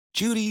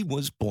Judy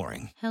was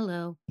boring.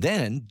 Hello.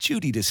 Then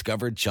Judy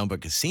discovered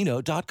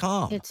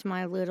ChumbaCasino.com. It's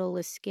my little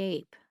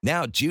escape.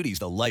 Now Judy's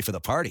the life of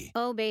the party.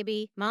 Oh,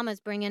 baby, mama's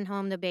bringing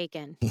home the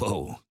bacon.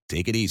 Whoa,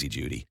 take it easy,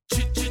 Judy.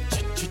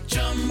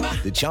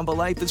 The Chumba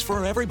life is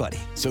for everybody.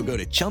 So go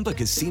to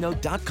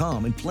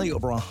ChumbaCasino.com and play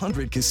over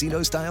 100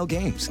 casino-style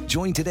games.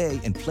 Join today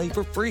and play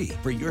for free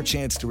for your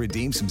chance to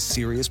redeem some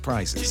serious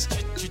prizes.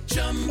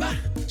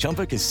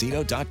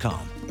 ChumbaCasino.com.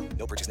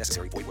 No purchase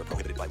necessary. Void where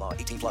prohibited by law.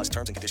 18 plus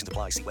terms and conditions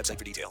apply. See website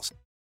for details.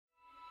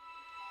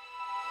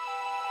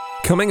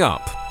 Coming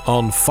up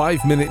on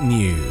 5 Minute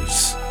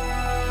News.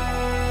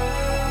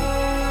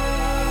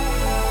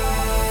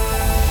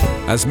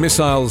 As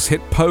missiles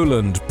hit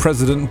Poland,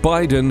 President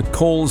Biden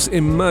calls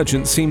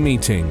emergency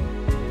meeting.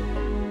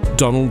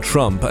 Donald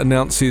Trump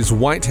announces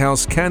White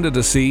House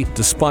candidacy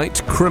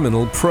despite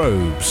criminal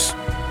probes.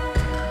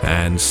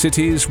 And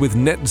cities with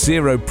net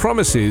zero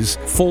promises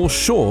fall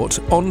short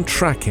on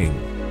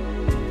tracking.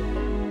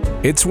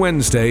 It's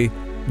Wednesday,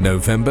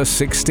 November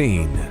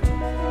 16.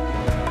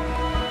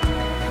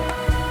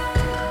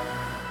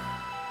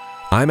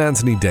 I'm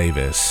Anthony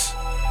Davis.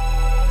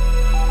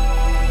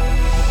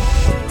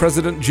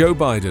 President Joe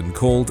Biden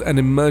called an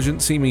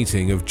emergency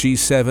meeting of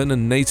G7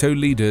 and NATO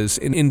leaders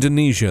in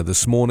Indonesia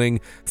this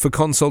morning for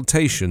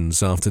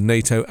consultations after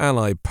NATO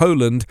ally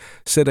Poland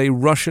said a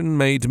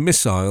Russian-made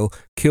missile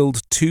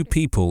killed 2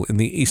 people in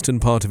the eastern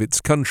part of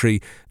its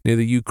country near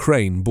the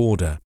Ukraine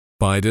border.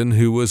 Biden,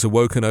 who was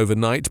awoken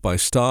overnight by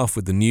staff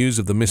with the news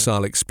of the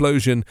missile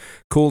explosion,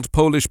 called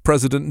Polish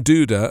President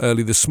Duda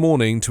early this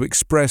morning to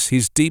express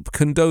his deep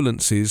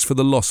condolences for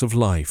the loss of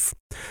life.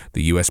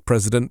 The US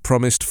president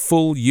promised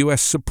full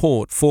US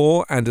support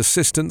for and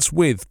assistance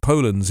with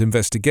Poland's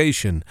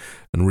investigation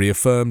and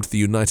reaffirmed the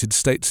United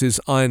States'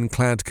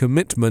 ironclad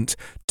commitment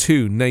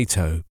to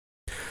NATO.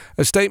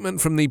 A statement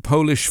from the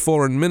Polish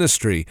Foreign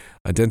Ministry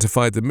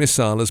identified the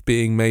missile as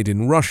being made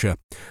in Russia,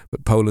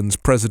 but Poland's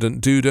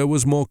President Duda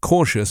was more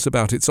cautious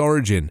about its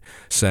origin,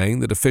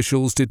 saying that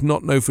officials did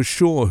not know for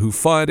sure who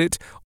fired it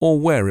or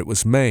where it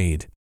was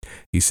made.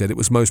 He said it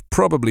was most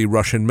probably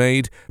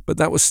Russian-made, but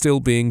that was still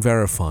being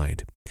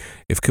verified.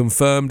 If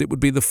confirmed, it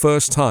would be the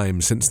first time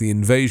since the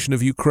invasion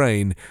of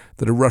Ukraine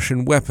that a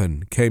Russian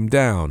weapon came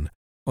down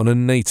on a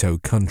NATO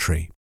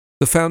country.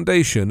 The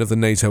foundation of the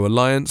NATO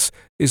alliance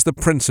is the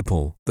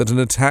principle that an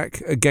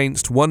attack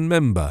against one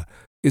member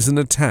is an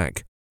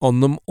attack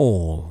on them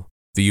all.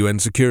 The UN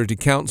Security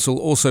Council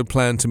also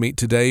planned to meet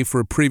today for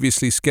a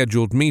previously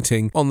scheduled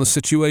meeting on the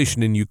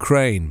situation in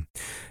Ukraine.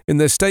 In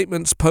their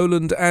statements,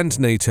 Poland and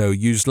NATO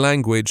used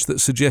language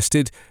that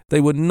suggested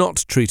they were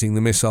not treating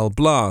the missile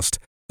blast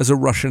as a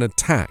Russian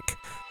attack,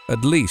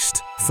 at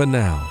least for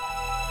now.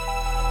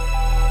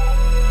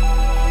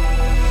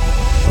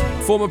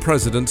 Former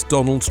President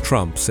Donald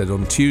Trump said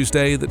on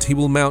Tuesday that he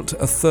will mount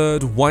a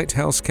third White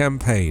House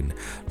campaign,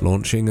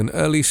 launching an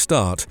early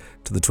start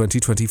to the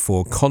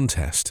 2024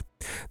 contest.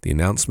 The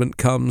announcement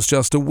comes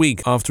just a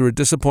week after a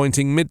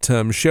disappointing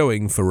midterm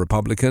showing for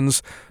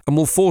Republicans and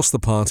will force the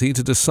party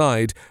to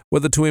decide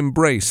whether to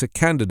embrace a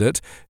candidate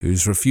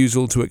whose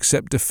refusal to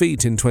accept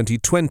defeat in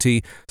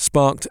 2020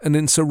 sparked an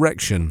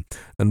insurrection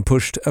and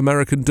pushed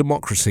American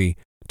democracy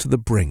to the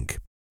brink.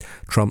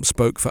 Trump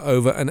spoke for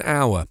over an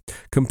hour,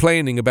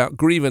 complaining about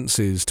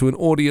grievances to an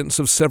audience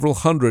of several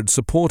hundred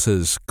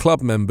supporters,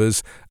 club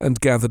members, and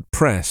gathered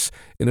press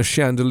in a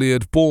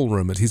chandeliered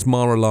ballroom at his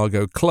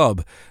Mar-a-Lago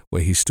club,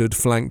 where he stood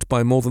flanked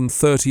by more than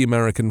 30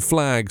 American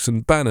flags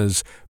and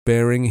banners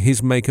bearing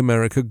his Make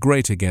America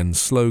Great Again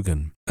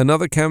slogan.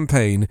 Another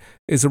campaign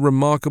is a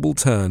remarkable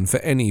turn for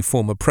any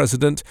former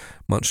president,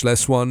 much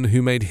less one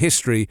who made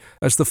history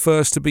as the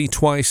first to be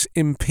twice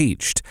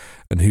impeached,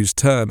 and whose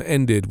term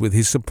ended with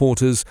his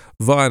supporters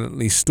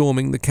violently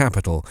storming the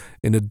Capitol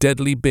in a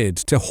deadly bid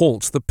to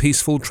halt the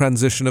peaceful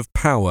transition of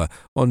power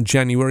on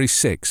January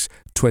 6,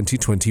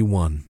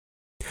 2021.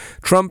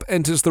 Trump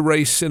enters the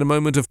race in a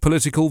moment of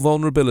political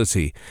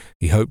vulnerability.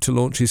 He hoped to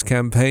launch his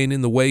campaign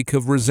in the wake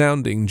of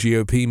resounding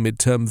GOP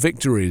midterm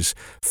victories,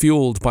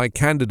 fueled by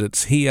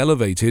candidates he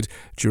elevated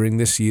during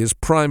this year's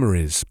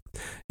primaries.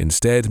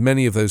 Instead,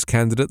 many of those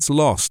candidates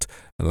lost,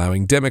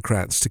 allowing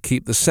Democrats to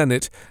keep the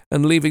Senate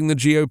and leaving the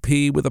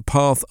GOP with a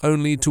path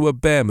only to a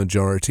bare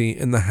majority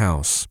in the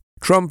House.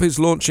 Trump is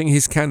launching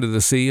his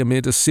candidacy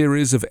amid a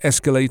series of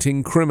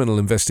escalating criminal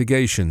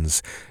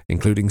investigations,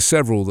 including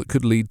several that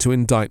could lead to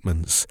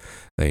indictments.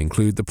 They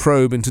include the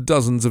probe into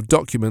dozens of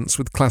documents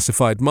with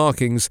classified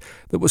markings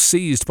that were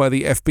seized by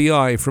the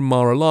FBI from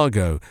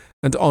Mar-a-Lago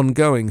and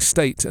ongoing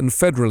state and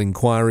federal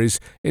inquiries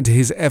into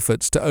his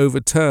efforts to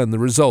overturn the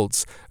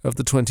results of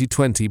the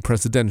 2020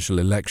 presidential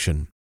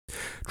election.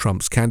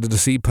 Trump's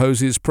candidacy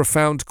poses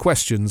profound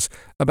questions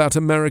about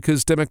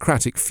America's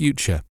democratic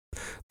future.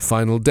 The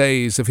final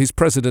days of his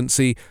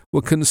presidency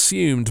were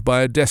consumed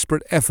by a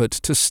desperate effort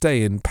to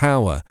stay in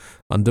power,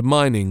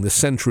 undermining the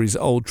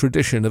centuries-old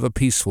tradition of a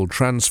peaceful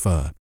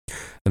transfer.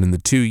 And in the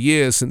 2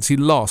 years since he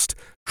lost,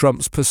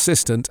 Trump's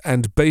persistent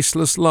and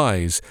baseless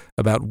lies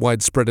about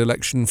widespread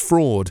election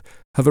fraud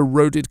have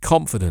eroded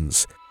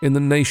confidence in the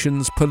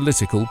nation's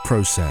political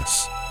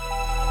process.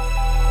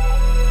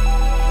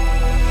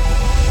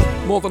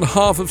 More than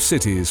half of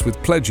cities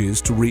with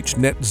pledges to reach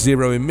net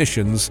zero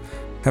emissions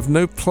have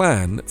no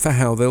plan for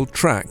how they'll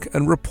track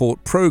and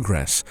report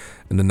progress,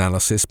 an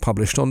analysis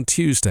published on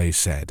Tuesday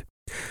said.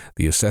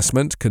 The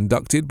assessment,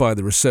 conducted by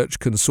the research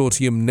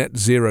consortium Net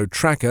Zero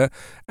Tracker,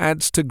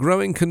 adds to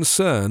growing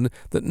concern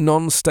that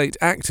non-state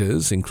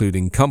actors,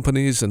 including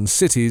companies and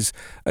cities,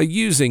 are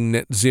using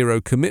net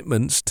zero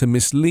commitments to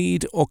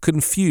mislead or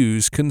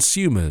confuse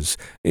consumers,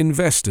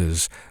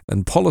 investors,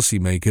 and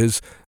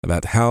policymakers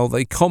about how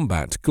they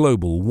combat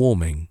global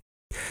warming.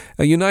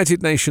 A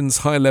United Nations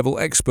high-level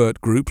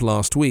expert group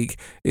last week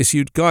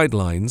issued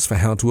guidelines for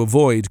how to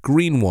avoid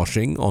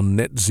greenwashing on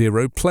net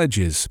zero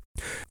pledges.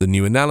 The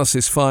new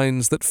analysis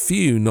finds that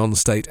few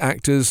non-state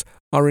actors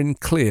are in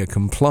clear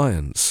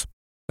compliance.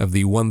 Of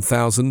the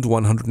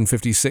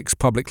 1,156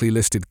 publicly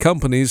listed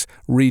companies,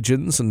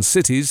 regions and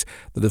cities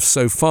that have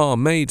so far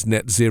made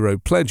net zero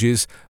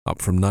pledges, up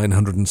from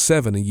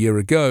 907 a year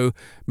ago,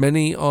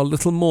 many are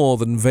little more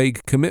than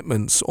vague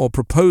commitments or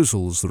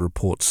proposals, the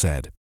report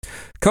said.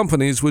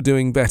 Companies were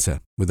doing better,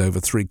 with over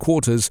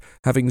three-quarters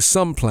having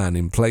some plan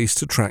in place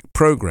to track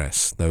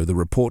progress, though the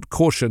report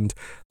cautioned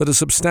that a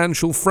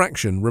substantial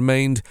fraction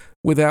remained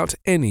without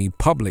any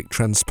public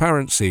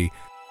transparency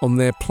on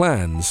their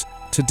plans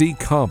to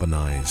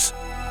decarbonise.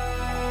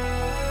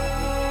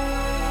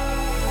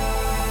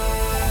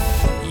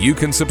 You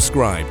can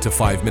subscribe to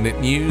 5 Minute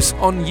News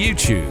on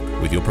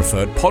YouTube with your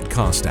preferred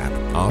podcast app.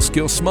 Ask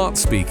your smart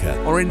speaker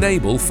or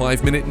enable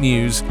 5 Minute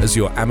News as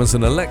your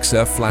Amazon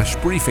Alexa flash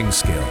briefing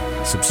skill.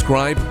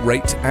 Subscribe,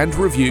 rate and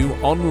review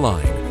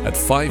online at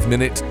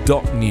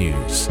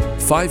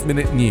 5minute.news. 5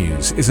 Minute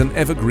News is an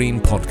evergreen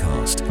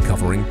podcast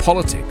covering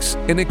politics,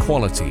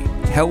 inequality,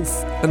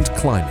 health and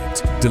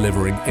climate,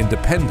 delivering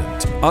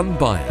independent,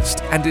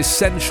 unbiased and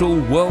essential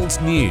world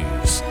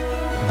news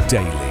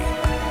daily.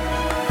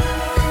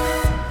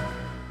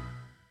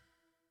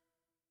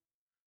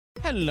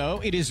 Hello,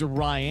 it is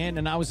Ryan,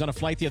 and I was on a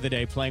flight the other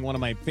day playing one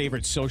of my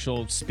favorite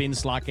social spin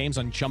slot games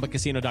on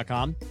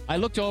ChumbaCasino.com. I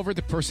looked over at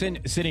the person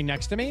sitting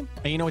next to me,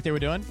 and you know what they were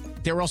doing?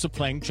 They were also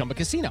playing Chumba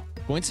Casino.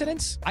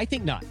 Coincidence? I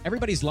think not.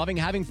 Everybody's loving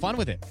having fun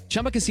with it.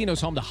 Chumba Casino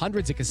is home to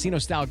hundreds of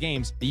casino-style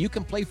games that you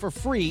can play for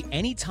free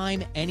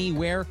anytime,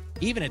 anywhere,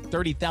 even at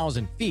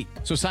 30,000 feet.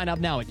 So sign up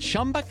now at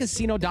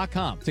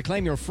ChumbaCasino.com to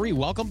claim your free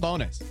welcome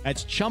bonus.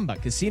 That's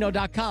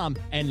ChumbaCasino.com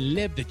and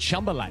live the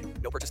Chumba life.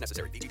 No purchase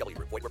necessary. VGW.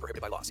 Void where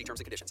prohibited by law. See terms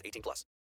and conditions. 18+.